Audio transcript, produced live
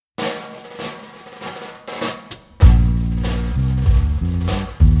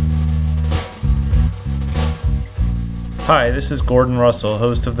Hi, this is Gordon Russell,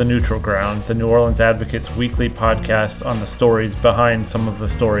 host of The Neutral Ground, the New Orleans Advocate's weekly podcast on the stories behind some of the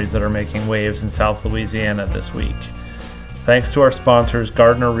stories that are making waves in South Louisiana this week. Thanks to our sponsors,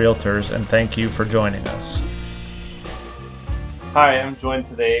 Gardner Realtors, and thank you for joining us. Hi, I'm joined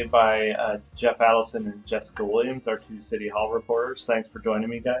today by Jeff Adelson and Jessica Williams, our two City Hall reporters. Thanks for joining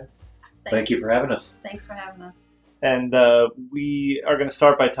me, guys. Thank you for having us. Thanks for having us. And we are going to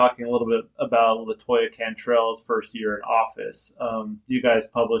start by talking a little bit about LaToya Cantrell's first year in office. You guys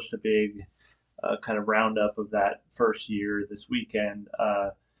published a big kind of roundup of that first year this weekend.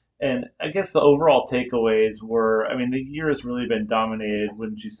 And I guess the overall takeaways were, I mean, the year has really been dominated,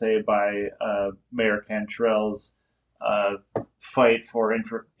 wouldn't you say, by Mayor Cantrell's fight for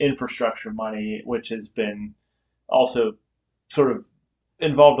infrastructure money, which has been also sort of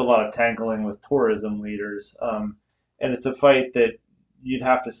involved a lot of tangling with tourism leaders. And it's a fight that you'd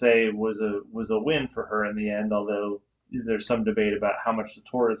have to say was a win for her in the end, although there's some debate about how much the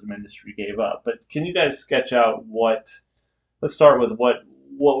tourism industry gave up. But can you guys sketch out let's start with what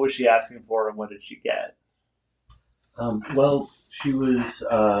was she asking for and what did she get? Well, she was,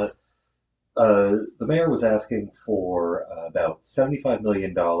 the mayor was asking for about $75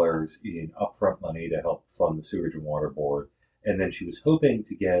 million in upfront money to help fund the Sewage and Water Board. And then she was hoping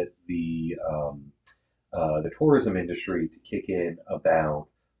to get the tourism industry to kick in about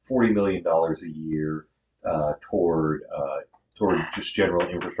 $40 million a year toward just general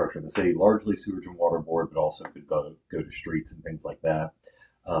infrastructure in the city, largely Sewage and Water Board, but also could go to streets and things like that.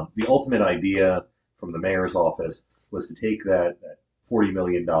 The ultimate idea from the mayor's office was to take that $40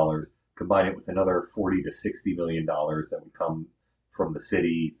 million, combine it with another $40 to $60 million that would come from the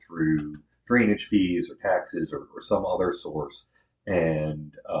city through drainage fees or taxes or some other source,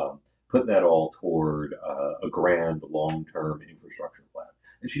 and put that all toward a grand long-term infrastructure plan.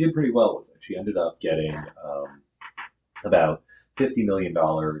 And she did pretty well with it. She ended up getting about $50 million in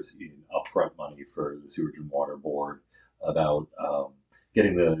upfront money for the Sewage and Water Board, about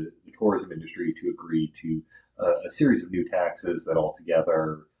getting the tourism industry to agree to a series of new taxes that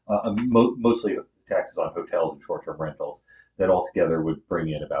altogether, mostly taxes on hotels and short-term rentals, that altogether would bring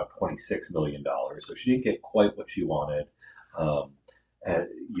in about $26 million. So she didn't get quite what she wanted.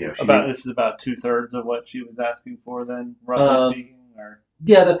 This is about 2/3 of what she was asking for, then, roughly speaking, or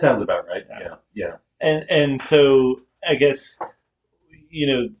yeah, that sounds about right. Yeah. And so I guess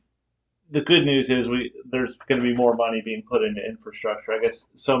the good news is there's going to be more money being put into infrastructure. I guess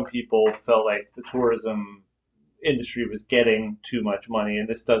some people felt like the tourism industry was getting too much money, and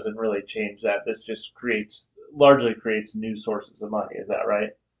this doesn't really change that. This just largely creates new sources of money. Is that right?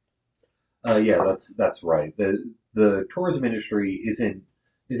 Yeah, that's right. The tourism industry isn't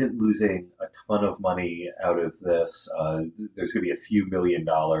losing a ton of money out of this. There's going to be a few $1 million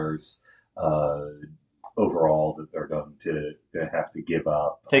overall that they're going to have to give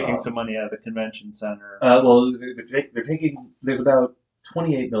up. Taking some money out of the convention center. Well, they're taking. There's about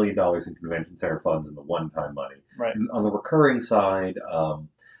 $28 million in convention center funds in the one-time money. Right. And on the recurring side,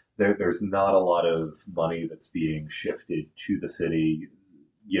 there's not a lot of money that's being shifted to the city.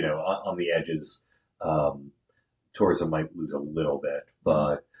 On the edges, tourism might lose a little bit,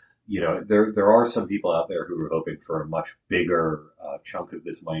 but there are some people out there who are hoping for a much bigger chunk of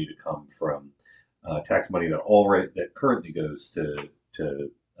this money to come from tax money that currently goes to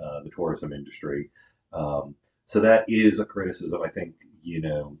the tourism industry. So that is a criticism. I think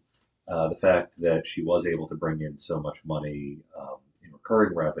the fact that she was able to bring in so much money in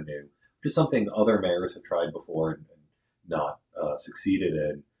recurring revenue, which is something other mayors have tried before and not succeeded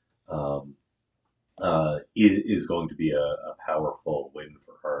in, is going to be a powerful win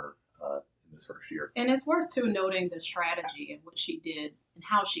for her in this first year. And it's worth too noting the strategy and what she did and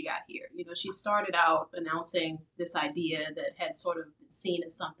how she got here. She started out announcing this idea that had sort of been seen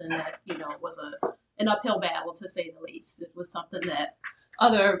as something that was an uphill battle, to say the least. It was something that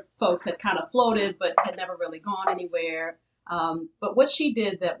other folks had kind of floated but had never really gone anywhere. But what she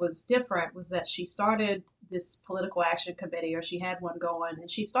did that was different was that she started this political action committee, or she had one going, and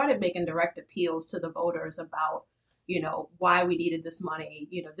she started making direct appeals to the voters about, why we needed this money.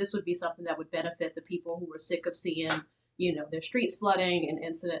 This would be something that would benefit the people who were sick of seeing, their streets flooding and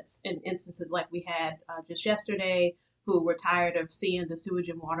instances like we had just yesterday, who were tired of seeing the Sewage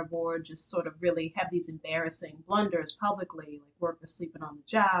and Water Board just sort of really have these embarrassing blunders publicly, like workers sleeping on the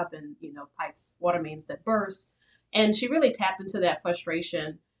job and, pipes, water mains that burst. And she really tapped into that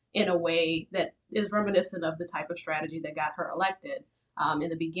frustration in a way that is reminiscent of the type of strategy that got her elected. In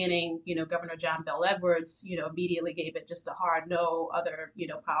the beginning, Governor John Bell Edwards, immediately gave it just a hard no. Other,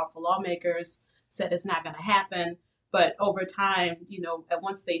 powerful lawmakers said it's not going to happen. But over time,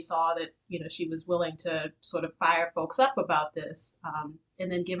 once they saw that, she was willing to sort of fire folks up about this,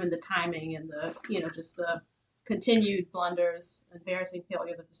 and then given the timing and the, just the continued blunders, embarrassing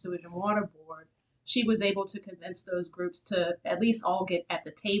failures of the Sewage and Water Board, she was able to convince those groups to at least all get at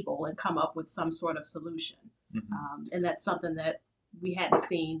the table and come up with some sort of solution. Mm-hmm. And that's something that we hadn't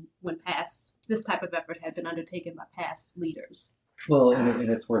seen when this type of effort had been undertaken by past leaders. Well, and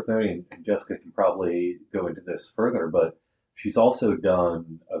it's worth noting, and Jessica can probably go into this further, but she's also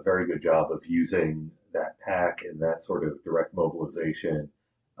done a very good job of using that PAC and that sort of direct mobilization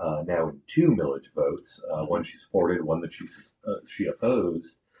now in 2 millage votes, one she supported, one that she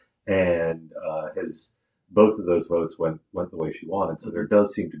opposed, and has both of those votes went the way she wanted. So there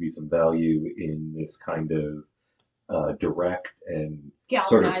does seem to be some value in this kind of direct and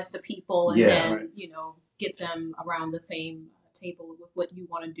galvanize the people, and then get them around the same table with what you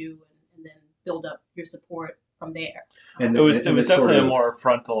want to do, and then build up your support from there. And it was definitely a more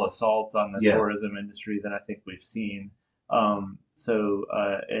frontal assault on the tourism industry than I think we've seen. And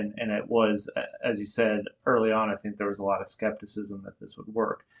it was, as you said early on, I think there was a lot of skepticism that this would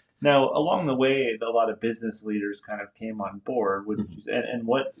work. Now, along the way, a lot of business leaders kind of came on board. And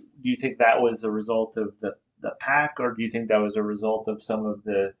what do you think that was a result of the PAC, or do you think that was a result of some of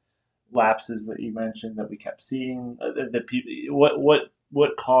the lapses that you mentioned that we kept seeing? The people,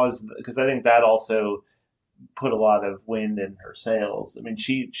 what caused? Because I think that also put a lot of wind in her sails. I mean,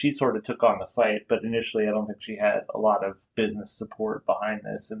 she sort of took on the fight, but initially, I don't think she had a lot of business support behind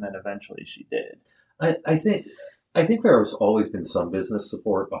this, and then eventually she did. I think there has always been some business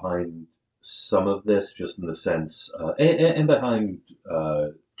support behind some of this, just in the sense, and behind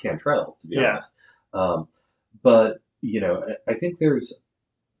Cantrell, to be honest. But I think there's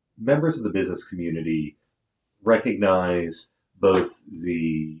members of the business community recognize both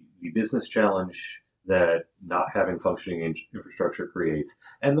the business challenge that not having functioning infrastructure creates,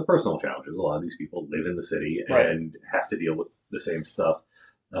 and the personal challenges. A lot of these people live in the city and have to deal with the same stuff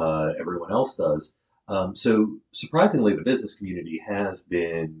everyone else does. So surprisingly, the business community has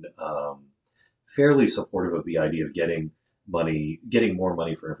been fairly supportive of the idea of getting more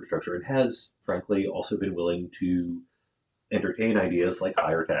money for infrastructure, and has, frankly, also been willing to entertain ideas like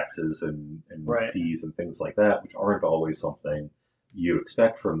higher taxes and fees and things like that, which aren't always something you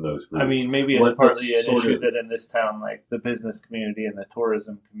expect from those groups. I mean, maybe it's partly an issue that in this town, like the business community and the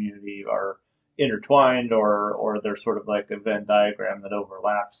tourism community are intertwined, or they're sort of like a Venn diagram that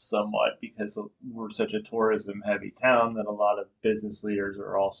overlaps somewhat, because we're such a tourism-heavy town that a lot of business leaders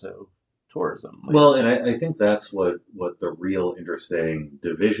are also tourism leaders. Well, and I think that's what the real interesting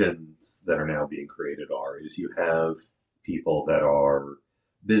divisions that are now being created are, is you have people that are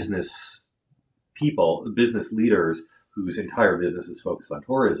business leaders whose entire business is focused on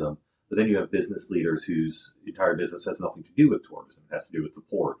tourism, but then you have business leaders whose entire business has nothing to do with tourism. It has to do with the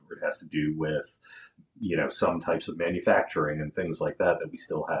port, or it has to do with, some types of manufacturing and things like that we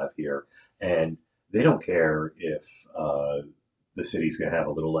still have here. And they don't care if the city's going to have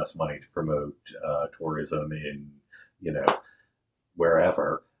a little less money to promote tourism in,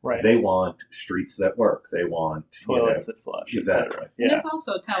 wherever. Right. They want streets that work. They want toilets that flush, exactly. etc. And it's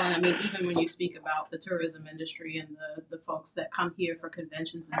also telling. I mean, even when you speak about the tourism industry and the folks that come here for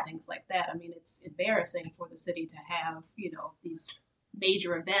conventions and things like that, I mean, it's embarrassing for the city to have these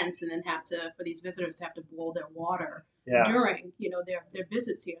major events, and then for these visitors to have to boil their water during their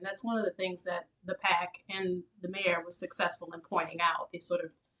visits here. And that's one of the things that the PAC and the mayor was successful in pointing out. They sort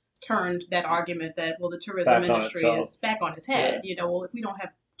of turned that argument that, well, the tourism industry is back on its head. Well, if we don't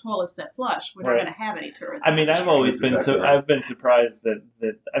have toilets that flush, we're not going to have any tourism. I mean, I've always been I've been surprised that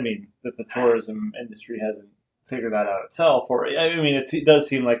the tourism industry hasn't figured that out itself. Or I mean, it does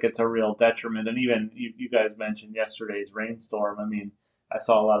seem like it's a real detriment. And even you guys mentioned yesterday's rainstorm. I mean, I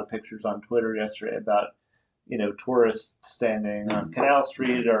saw a lot of pictures on Twitter yesterday about tourists standing on Canal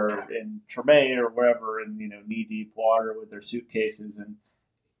Street or in Tremay or wherever in knee deep water with their suitcases, and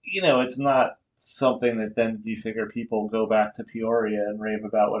it's not something that then you figure people go back to Peoria and rave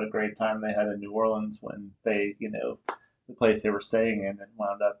about what a great time they had in New Orleans when they, the place they were staying in and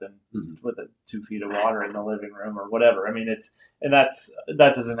wound up with 2 feet of water in the living room or whatever. I mean, that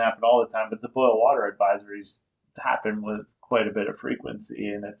doesn't happen all the time, but the boil water advisories happen with quite a bit of frequency,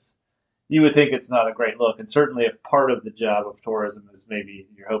 and you would think it's not a great look. And certainly if part of the job of tourism is maybe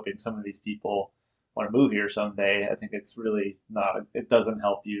you're hoping some of these people want to move here someday, I think it's really not, it doesn't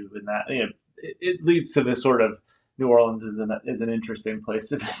help you in that, it leads to this sort of New Orleans is an interesting place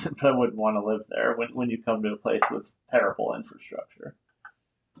to visit, but I wouldn't want to live there when you come to a place with terrible infrastructure.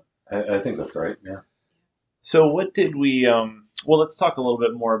 I think that's right. Yeah. So what did we Well, let's talk a little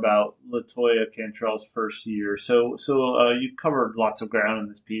bit more about LaToya Cantrell's first year. So you covered lots of ground in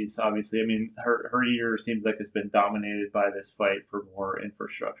this piece. Obviously, I mean, her year seems like it's been dominated by this fight for more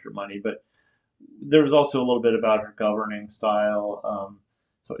infrastructure money, but there was also a little bit about her governing style.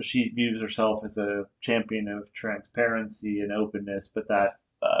 So she views herself as a champion of transparency and openness, but that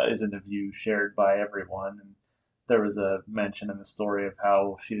isn't a view shared by everyone. And there was a mention in the story of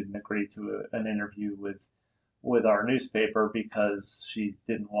how she didn't agree to an interview with our newspaper because she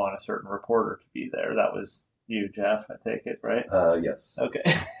didn't want a certain reporter to be there. That was you, Jeff, I take it, right? Yes. Okay.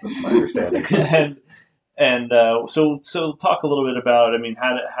 That's my understanding. So talk a little bit about, I mean,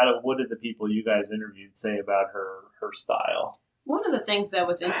 what did the people you guys interviewed say about her style? One of the things that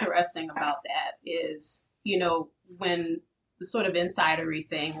was interesting about that is, when the sort of insidery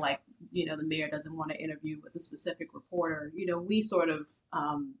thing, like, the mayor doesn't want to interview with a specific reporter, we sort of,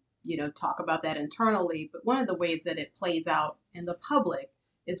 talk about that internally. But one of the ways that it plays out in the public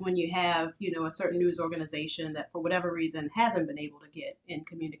is when you have, a certain news organization that for whatever reason hasn't been able to get in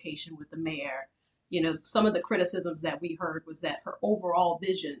communication with the mayor. Some of the criticisms that we heard was that her overall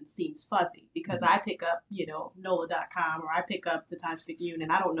vision seems fuzzy because I pick up, NOLA.com or I pick up the Times-Picayune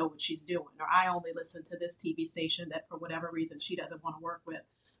and I don't know what she's doing, or I only listen to this TV station that for whatever reason she doesn't want to work with.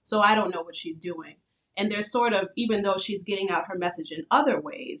 So I don't know what she's doing. And there's sort of, even though she's getting out her message in other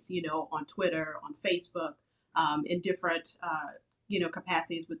ways, on Twitter, on Facebook, in different,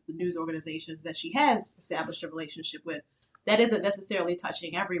 capacities with the news organizations that she has established a relationship with, that isn't necessarily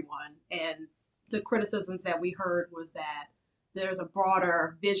touching everyone. And the criticisms that we heard was that there's a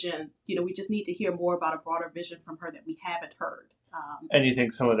broader vision. We just need to hear more about a broader vision from her that we haven't heard. And you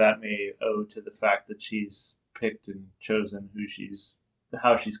think some of that may owe to the fact that she's picked and chosen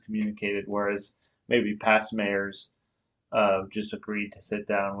how she's communicated, whereas maybe past mayors just agreed to sit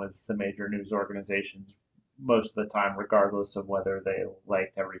down with the major news organizations most of the time, regardless of whether they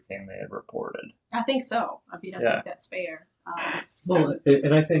liked everything they had reported. I think so. I think that's fair. Well,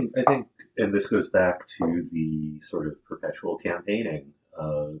 and I think, and this goes back to the sort of perpetual campaigning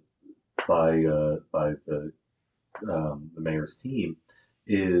by the mayor's team.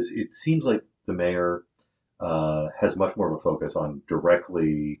 Is it seems like the mayor has much more of a focus on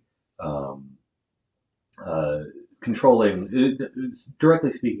directly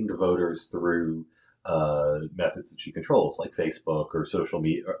directly speaking to voters through methods that she controls, like Facebook or social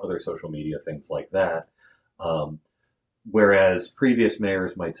media, or other social media, things like that. Whereas previous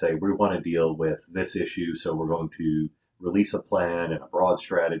mayors might say, we want to deal with this issue, so we're going to release a plan and a broad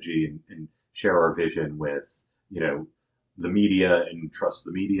strategy and share our vision with, the media and trust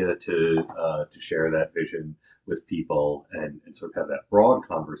the media to share that vision with people and sort of have that broad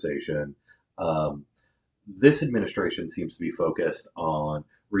conversation. This administration seems to be focused on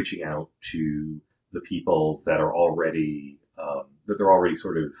reaching out to the people that are already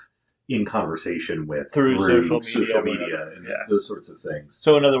sort of in conversation with through social media and those sorts of things.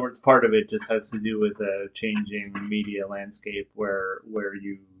 So in other words, part of it just has to do with a changing media landscape where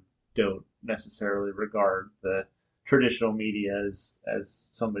you don't necessarily regard the traditional media as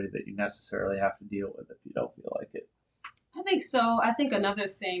somebody that you necessarily have to deal with if you don't feel like it. I think so. I think another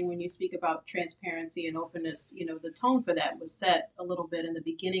thing when you speak about transparency and openness, the tone for that was set a little bit in the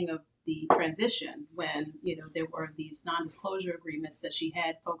beginning of the transition when, there were these non-disclosure agreements that she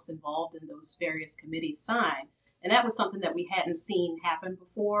had folks involved in those various committees sign. And that was something that we hadn't seen happen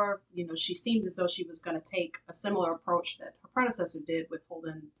before. She seemed as though she was going to take a similar approach that her predecessor did with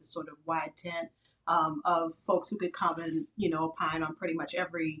holding this sort of wide tent of folks who could come and, opine on pretty much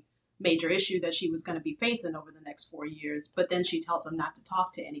every major issue that she was going to be facing over the next 4 years. But then she tells them not to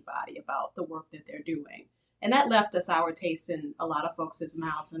talk to anybody about the work that they're doing. And that left a sour taste in a lot of folks'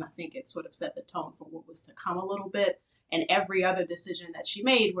 mouths. And I think it sort of set the tone for what was to come a little bit. And every other decision that she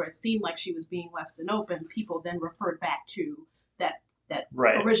made where it seemed like she was being less than open, people then referred back to that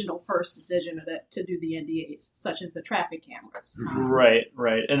original first decision to do the NDAs, such as the traffic cameras. Right.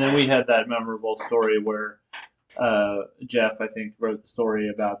 And then we had that memorable story where Jeff, I think, wrote the story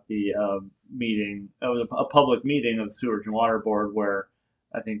about the meeting. It was a public meeting of the Sewerage and Water Board where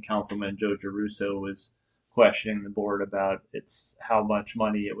I think Councilman Joe Geruso was questioning the board about how much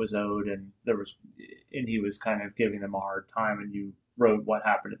money it was owed, and he was kind of giving them a hard time. And you wrote what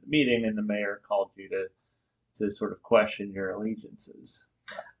happened at the meeting, and the mayor called you to sort of question your allegiances.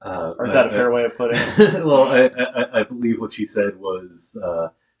 Or is that a fair way of putting it? Well, I believe what she said was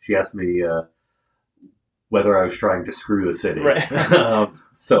she asked me whether I was trying to screw the city. Right.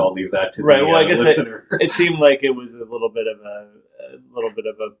 So I'll leave that to the I guess listener. It seemed like it was a little bit of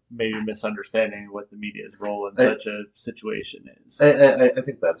a maybe misunderstanding of what the media's role in such a situation is. I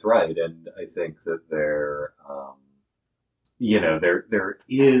think that's right, and I think that there, there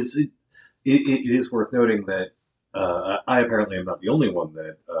is it is worth noting that I apparently am not the only one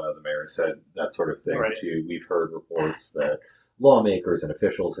that the mayor said that sort of thing Right. to. We've heard reports that lawmakers and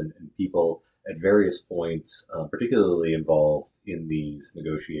officials and people at various points, particularly involved in these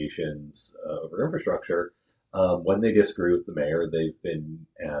negotiations over infrastructure, when they disagree with the mayor, they've been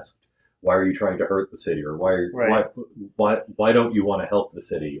asked, "Why are you trying to hurt the city?" or Right. why don't you want to help the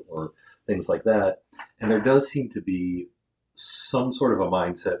city?" or things like that. And there does seem to be some sort of a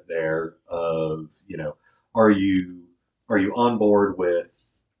mindset there of, are you on board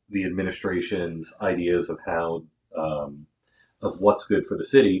with the administration's ideas of how of what's good for the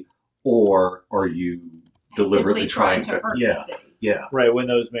city, or are you deliberately trying to hurt the city? Yeah. Right, when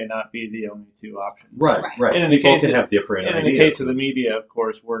those may not be the only two options. Right. And in the People case can of, have different and in ideas. the case of the media, of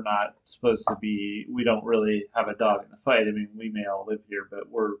course, we're not supposed to be. We don't really have a dog in the fight. I mean, we may all live here, but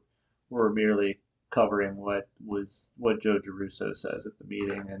we're merely covering what Joe Giarrusso says at the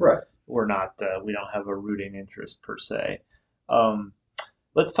meeting, and Right. we're not. We don't have a rooting interest per se.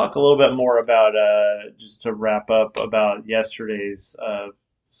 Let's talk a little bit more about just to wrap up about yesterday's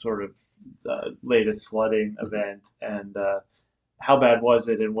sort of latest flooding event, and how bad was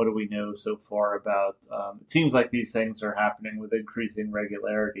it, and what do we know so far about? It seems like these things are happening with increasing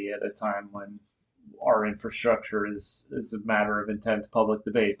regularity at a time when our infrastructure is a matter of intense public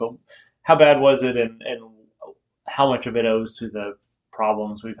debate. But how bad was it, and how much of it owes to the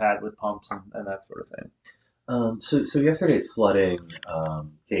problems we've had with pumps and that sort of thing? So yesterday's flooding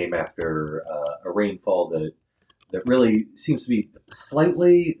came after a rainfall that really seems to be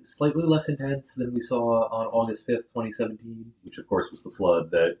slightly less intense than we saw on August 5th, 2017, which of course was the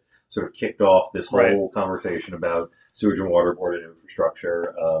flood that sort of kicked off this whole conversation about sewage and water board and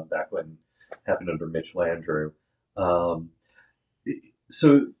infrastructure back when it happened under Mitch Landrieu.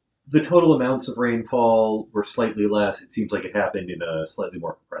 So the total amounts of rainfall were slightly less. It seems like it happened in a slightly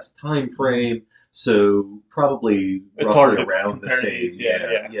more compressed time frame. So probably It's roughly around the same. These. Yeah.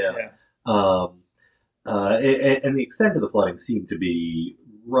 And the extent of the flooding seemed to be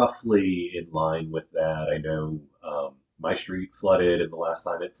roughly in line with that. I know my street flooded, and the last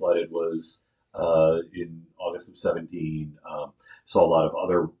time it flooded was in August of 17. Saw a lot of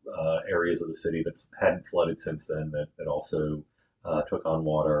other areas of the city that hadn't flooded since then that also took on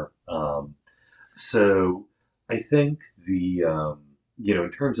water. So I think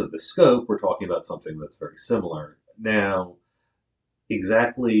in terms of the scope, we're talking about something that's very similar. Now,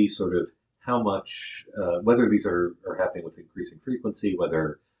 exactly sort of how much, whether these are happening with increasing frequency,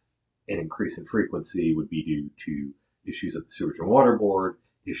 whether an increase in frequency would be due to issues at the Sewage and Water Board,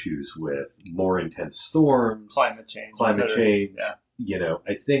 issues with more intense storms, climate change. I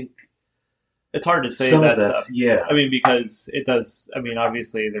think it's hard to say some that of that's stuff. Yeah. I mean, because it does. I mean,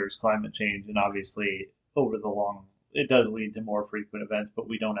 obviously there's climate change, and obviously over the long, it does lead to more frequent events. But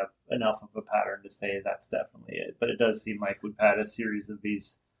we don't have enough of a pattern to say that's definitely it. But it does seem like we've had a series of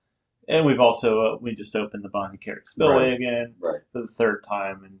these, and we've also we just opened the Bonnie Carrick spillway again for the third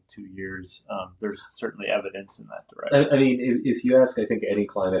time in 2 years. There's certainly evidence in that direction. I mean, if you ask, I think, any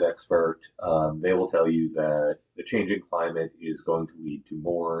climate expert, they will tell you that the changing climate is going to lead to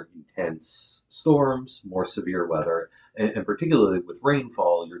more intense storms, more severe weather, and particularly with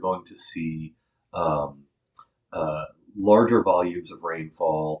rainfall, you're going to see larger volumes of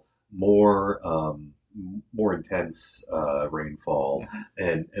rainfall, more intense rainfall,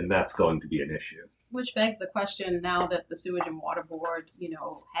 and that's going to be an issue. Which begs the question, now that the Sewage and Water Board,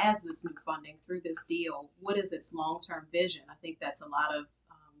 has this new funding through this deal, what is its long-term vision? I think that's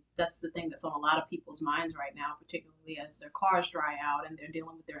that's the thing that's on a lot of people's minds right now, particularly as their cars dry out and they're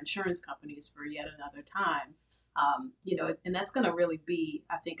dealing with their insurance companies for yet another time. And that's going to really be,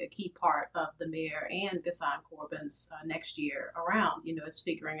 I think, a key part of the mayor and Ghassan Corbin's next year around, is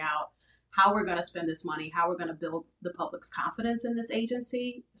figuring out how we're going to spend this money, how we're going to build the public's confidence in this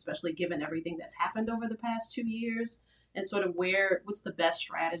agency, especially given everything that's happened over the past 2 years, and sort of what's the best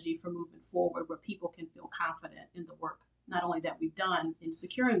strategy for moving forward where people can feel confident in the work, not only that we've done in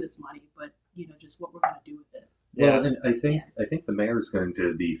securing this money, but, just what we're going to do with it. Well, and I think the mayor is going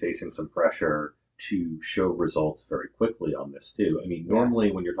to be facing some pressure to show results very quickly on this too. I mean,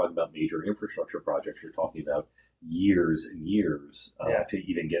 normally when you're talking about major infrastructure projects, you're talking about years and years to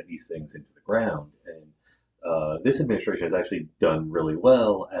even get these things into the ground. And this administration has actually done really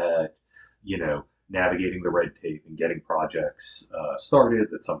well at, navigating the red tape and getting projects started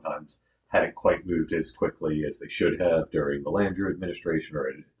that sometimes hadn't quite moved as quickly as they should have during the Landrieu administration, or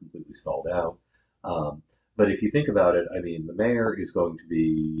it had completely stalled out. But if you think about it, I mean, the mayor is going to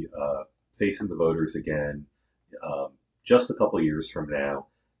be facing the voters again just a couple of years from now.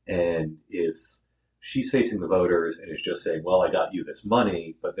 And if she's facing the voters and is just saying, well, I got you this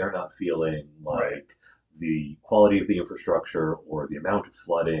money, but they're not feeling like the quality of the infrastructure or the amount of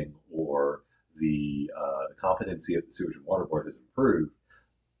flooding or the competency of the Sewage and Water Board has improved.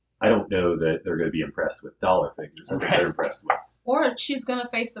 I don't know that they're going to be impressed with dollar figures. I think they're impressed with. Or she's going to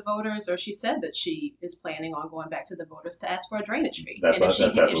face the voters, or she said that she is planning on going back to the voters to ask for a drainage fee. And if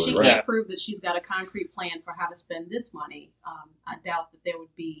she can't prove that she's got a concrete plan for how to spend this money, I doubt that there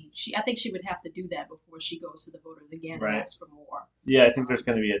would be. I think she would have to do that before she goes to the voters again and ask for more. Yeah, I think there's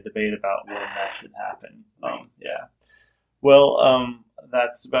going to be a debate about when that should happen. Yeah. Well,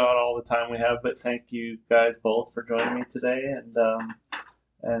 that's about all the time we have. But thank you guys both for joining me today,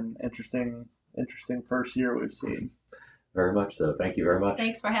 and interesting first year we've seen. Very much so. Thank you very much.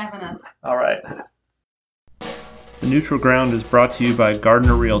 Thanks for having us. All right. The Neutral Ground is brought to you by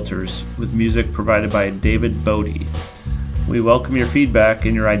Gardner Realtors, with music provided by David Bodie. We welcome your feedback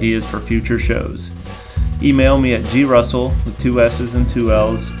and your ideas for future shows. Email me at grussell with 2 S's and 2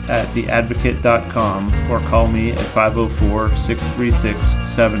 L's at theadvocate.com or call me at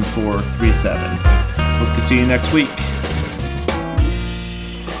 504-636-7437. Hope to see you next week.